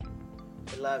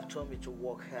Life told me to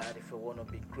work hard if I wanna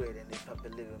be great, and if I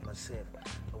believe in myself,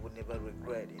 I would never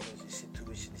regret. You know, the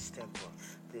situation is temporal.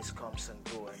 This comes and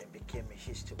go, and it became a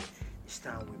history. Each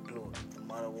time we blow, no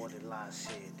matter what the lies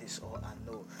say, this all I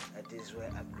know. And this is where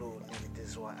I grow, maybe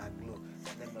this is why I glow.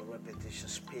 And then my repetition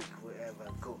speak wherever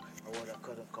I go. And what I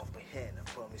couldn't comprehend, I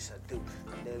promise I do.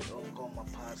 And they all call my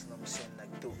past, and I'm saying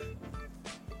like do.